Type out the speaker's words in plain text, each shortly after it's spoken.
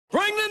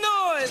Bring the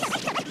noise!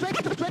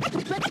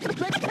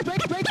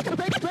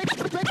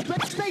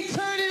 Stay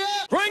turn it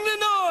up! Bring the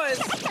noise!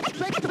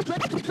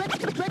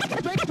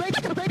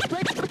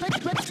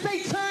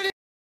 Stay turn it.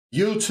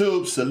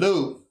 YouTube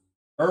salute.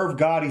 Irv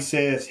Gotti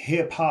says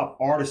hip-hop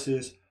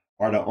artists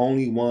are the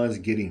only ones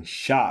getting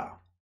shot.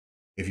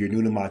 If you're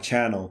new to my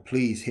channel,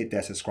 please hit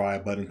that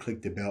subscribe button,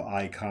 click the bell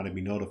icon to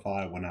be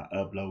notified when I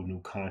upload new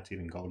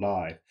content and go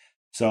live.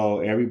 So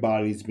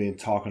everybody's been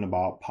talking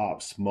about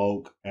Pop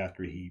Smoke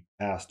after he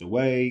passed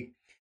away.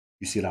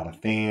 You see a lot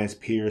of fans,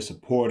 peers,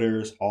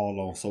 supporters all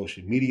on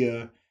social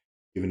media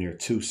giving their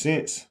 2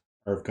 cents.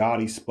 Irv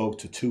Gotti spoke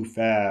to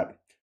k.favre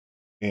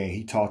and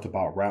he talked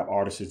about rap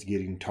artists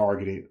getting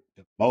targeted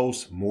the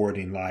most, more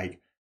than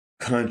like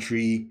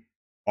country,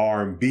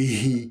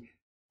 R&B,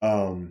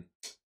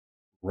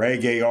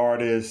 reggae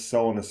artists,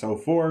 so on and so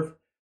forth.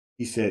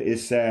 He said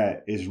it's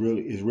sad. It's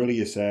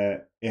really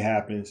sad. It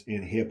happens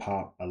in hip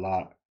hop a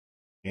lot.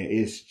 And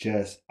it's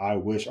just, I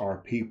wish our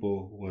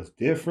people was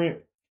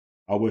different.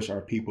 I wish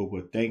our people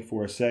would think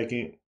for a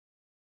second.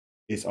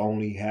 It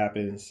only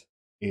happens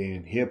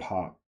in hip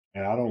hop.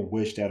 And I don't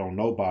wish that on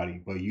nobody,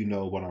 but you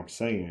know what I'm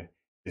saying.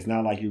 It's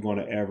not like you're going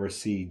to ever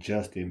see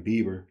Justin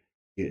Bieber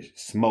get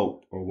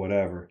smoked or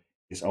whatever.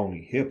 It's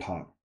only hip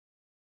hop.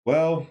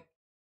 Well,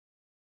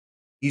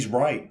 he's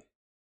right.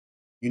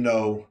 You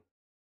know,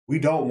 we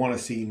don't want to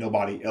see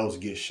nobody else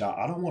get shot.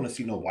 I don't want to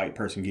see no white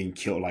person getting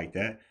killed like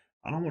that.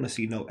 I don't want to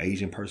see no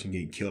Asian person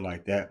getting killed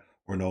like that,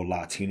 or no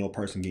Latino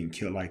person getting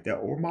killed like that,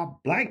 or my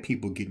black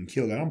people getting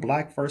killed. And I'm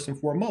black first and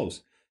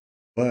foremost.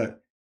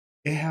 But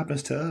it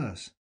happens to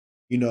us.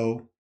 You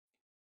know,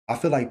 I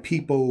feel like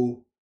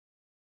people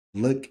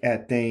look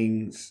at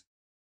things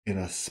in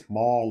a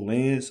small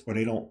lens, or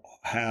they don't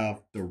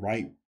have the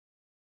right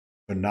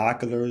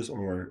binoculars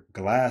or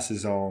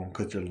glasses on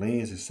because their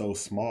lens is so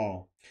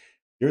small.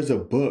 There's a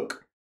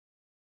book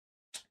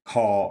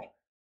called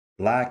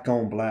Black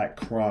on Black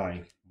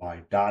Crime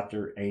by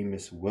Dr.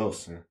 Amos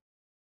Wilson.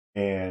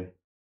 And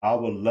I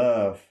would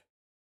love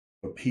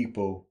for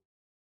people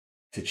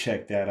to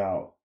check that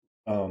out.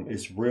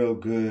 It's real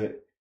good.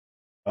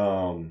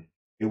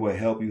 It will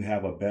help you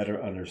have a better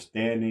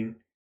understanding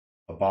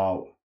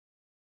about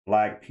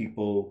Black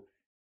people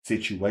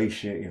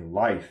situation in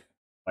life.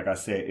 Like I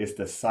said, it's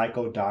the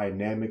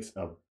psychodynamics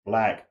of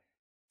Black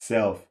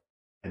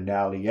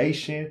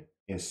self-annihilation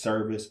in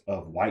service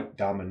of white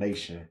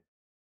domination.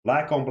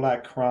 Black on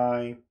Black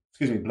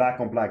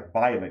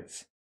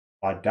violence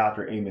by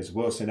Dr. Amos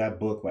Wilson. That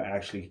book will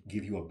actually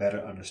give you a better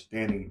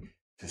understanding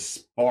to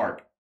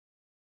spark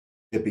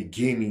the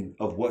beginning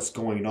of what's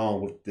going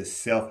on with the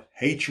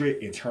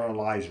self-hatred,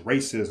 internalized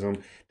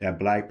racism that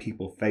Black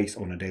people face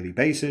on a daily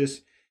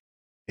basis.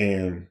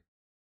 And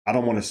I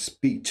don't want to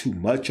speak too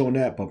much on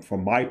that, but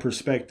from my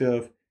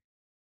perspective,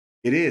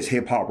 it is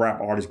hip-hop rap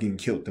artists getting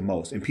killed the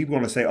most. And people are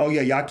going to say, oh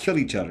yeah, y'all kill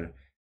each other.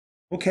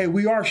 Okay,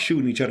 we are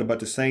shooting each other, but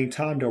at the same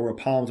time, there were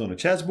palms on the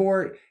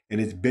chessboard,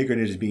 and it's bigger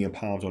than just being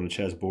palms on the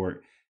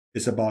chessboard.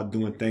 It's about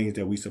doing things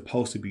that we're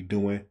supposed to be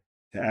doing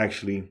to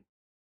actually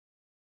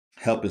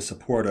help and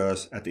support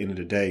us at the end of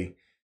the day.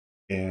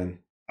 And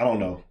I don't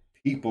know,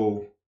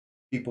 people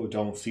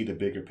don't see the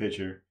bigger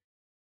picture.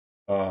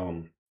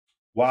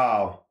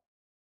 Wow.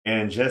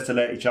 And just to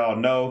let y'all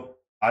know,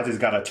 I just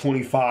got a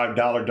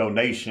 $25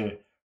 donation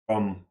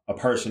from a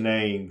person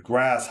named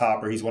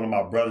Grasshopper. He's one of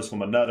my brothers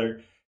from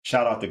another.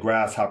 Shout out to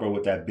Grasshopper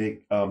with that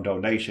big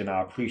donation.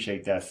 I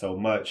appreciate that so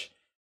much.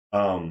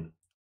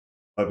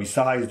 But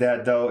besides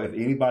that, though, if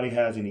anybody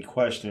has any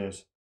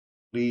questions,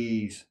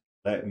 please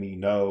let me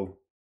know.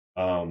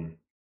 You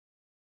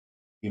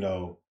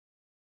know,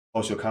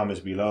 post your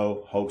comments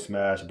below. Hulk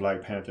smash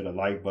Black Panther the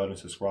like button.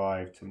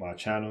 Subscribe to my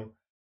channel.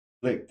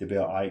 Click the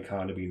bell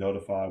icon to be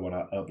notified when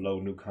I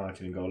upload new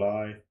content and go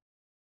live.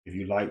 If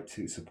you'd like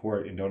to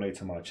support and donate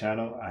to my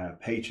channel, I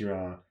have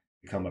Patreon.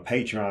 Become a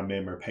Patreon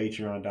member,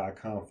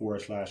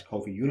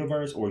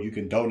 patreon.com/KofiUniverse, or you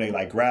can donate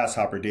like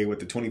Grasshopper did with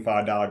the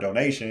 $25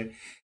 donation.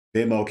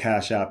 Venmo,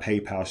 CashApp,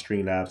 PayPal,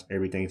 Streamlabs,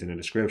 everything's in the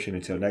description.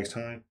 Until next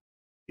time,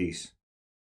 peace.